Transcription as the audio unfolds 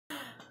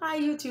Hi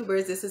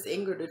YouTubers, this is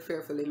Ingrid with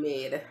Fearfully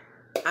Made.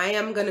 I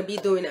am going to be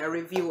doing a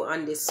review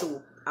on this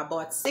soup. I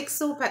bought 6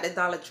 soup at the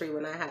Dollar Tree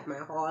when I had my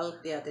haul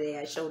the other day.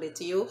 I showed it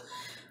to you.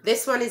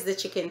 This one is the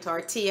chicken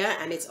tortilla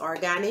and it's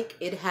organic.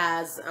 It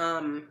has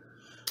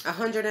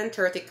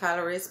 130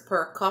 calories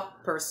per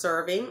cup per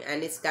serving,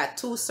 and it's got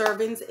 2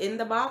 servings in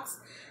the box,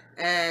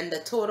 and the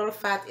total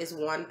fat is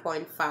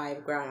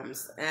 1.5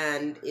 grams,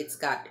 and it's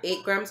got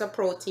 8 grams of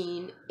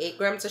protein, 8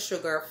 grams of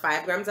sugar,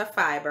 5 grams of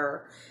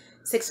fiber,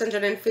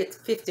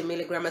 650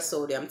 milligrams of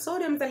sodium.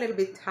 Sodium's a little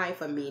bit high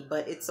for me,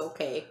 but it's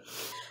okay.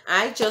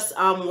 I just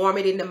warm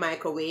it in the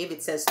microwave.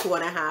 It says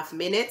 2.5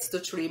 minutes to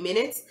 3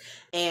 minutes,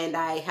 and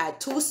I had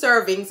 2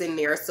 servings in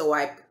there, so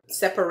I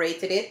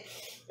separated it,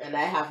 and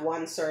I have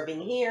 1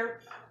 serving here,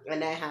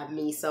 and I have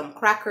me some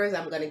crackers.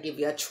 I'm going to give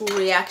you a true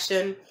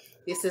reaction.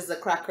 This is the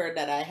cracker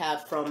that I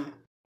have from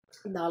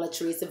Dollar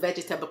Tree. It's the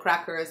vegetable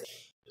crackers.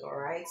 All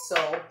right,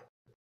 so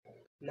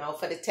now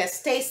for the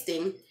test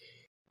tasting,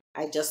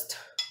 I just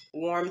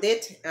warmed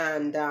it,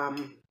 and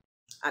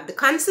the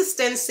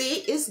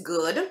consistency is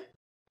good.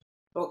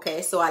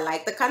 Okay, so I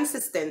like the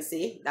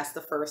consistency. That's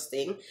the first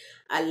thing.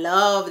 I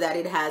love that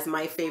it has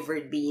my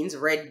favorite beans,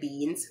 red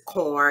beans,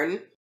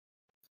 corn.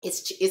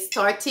 It's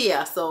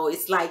tortilla, so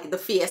it's like the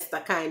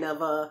fiesta kind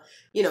of a,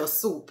 you know,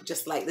 soup,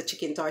 just like the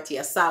chicken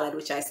tortilla salad,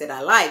 which I said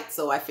I liked.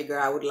 So I figure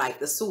I would like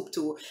the soup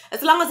too,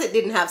 as long as it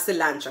didn't have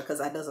cilantro,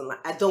 because I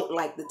don't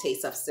like the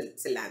taste of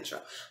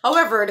cilantro.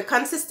 However, the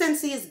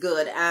consistency is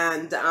good,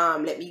 and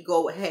let me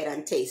go ahead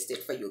and taste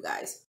it for you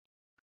guys.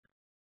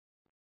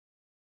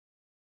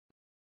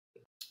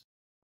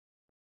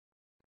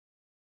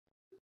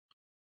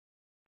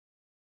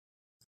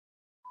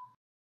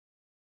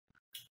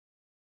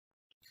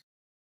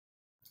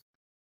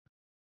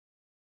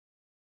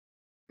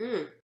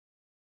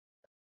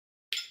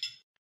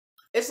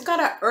 It's got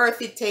an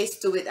earthy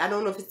taste to it. I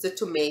don't know if it's the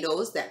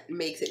tomatoes that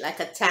makes it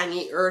like a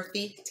tangy,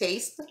 earthy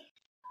taste,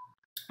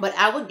 but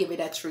I would give it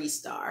a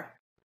 3-star.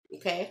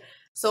 Okay,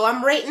 so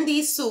I'm rating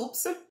these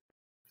soups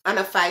on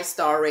a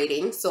 5-star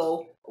rating,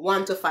 so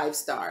 1 to 5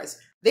 stars.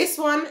 This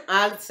one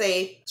I'd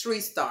say 3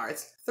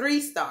 stars.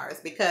 3 stars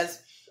because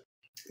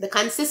the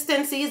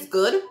consistency is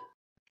good.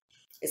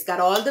 It's got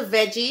all the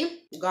veggie,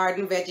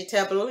 garden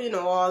vegetable, you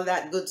know, all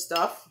that good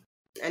stuff,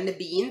 and the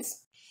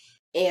beans,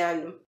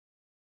 and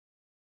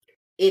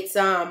it's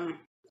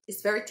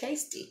very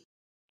tasty.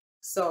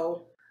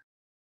 So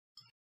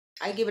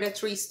I give it a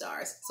 3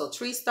 stars. So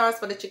 3 stars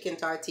for the chicken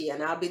tortilla,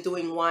 and I'll be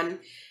doing 1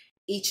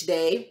 each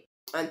day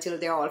until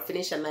they're all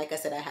finished. And like I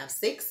said, I have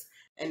 6,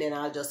 and then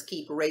I'll just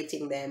keep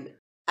rating them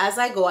as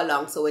I go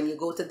along. So when you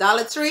go to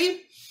Dollar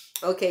Tree,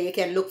 okay, you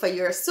can look for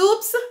your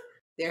soups.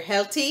 They're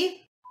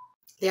healthy,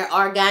 they're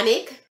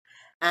organic,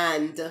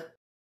 and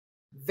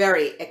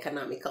very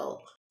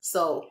economical.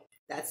 So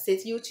that's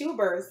it,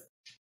 YouTubers.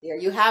 There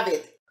you have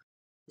it.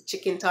 The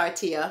chicken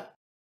tortilla.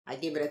 I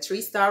give it a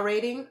 3-star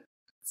rating.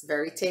 It's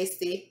very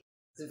tasty.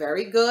 It's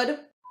very good.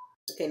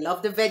 Okay,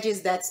 love the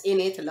veggies that's in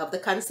it. Love the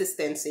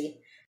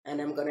consistency. And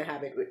I'm going to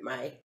have it with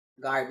my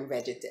garden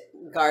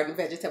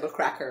vegetable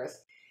crackers.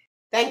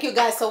 Thank you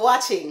guys for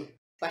watching,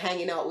 for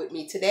hanging out with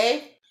me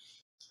today.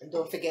 And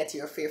don't forget,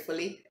 you're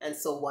fearfully and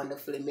so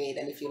wonderfully made.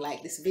 And if you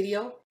like this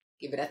video,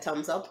 give it a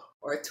thumbs up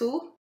or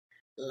 2.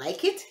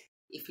 Like it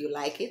if you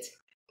like it.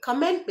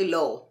 Comment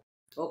below.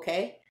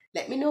 Okay?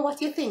 Let me know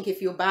what you think.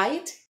 If you buy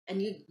it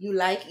and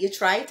you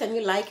try it and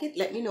you like it,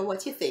 let me know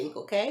what you think,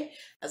 okay?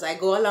 As I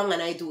go along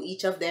and I do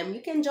each of them,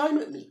 you can join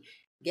with me.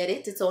 Get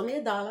it? It's only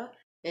 $1.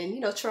 And, you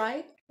know, try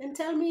it and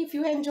tell me if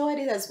you enjoyed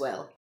it as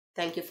well.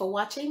 Thank you for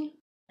watching,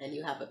 and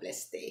you have a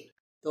blessed day.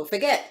 Don't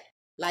forget,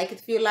 like it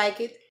if you like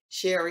it,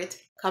 share it,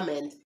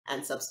 comment,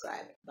 and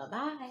subscribe.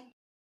 Bye-bye.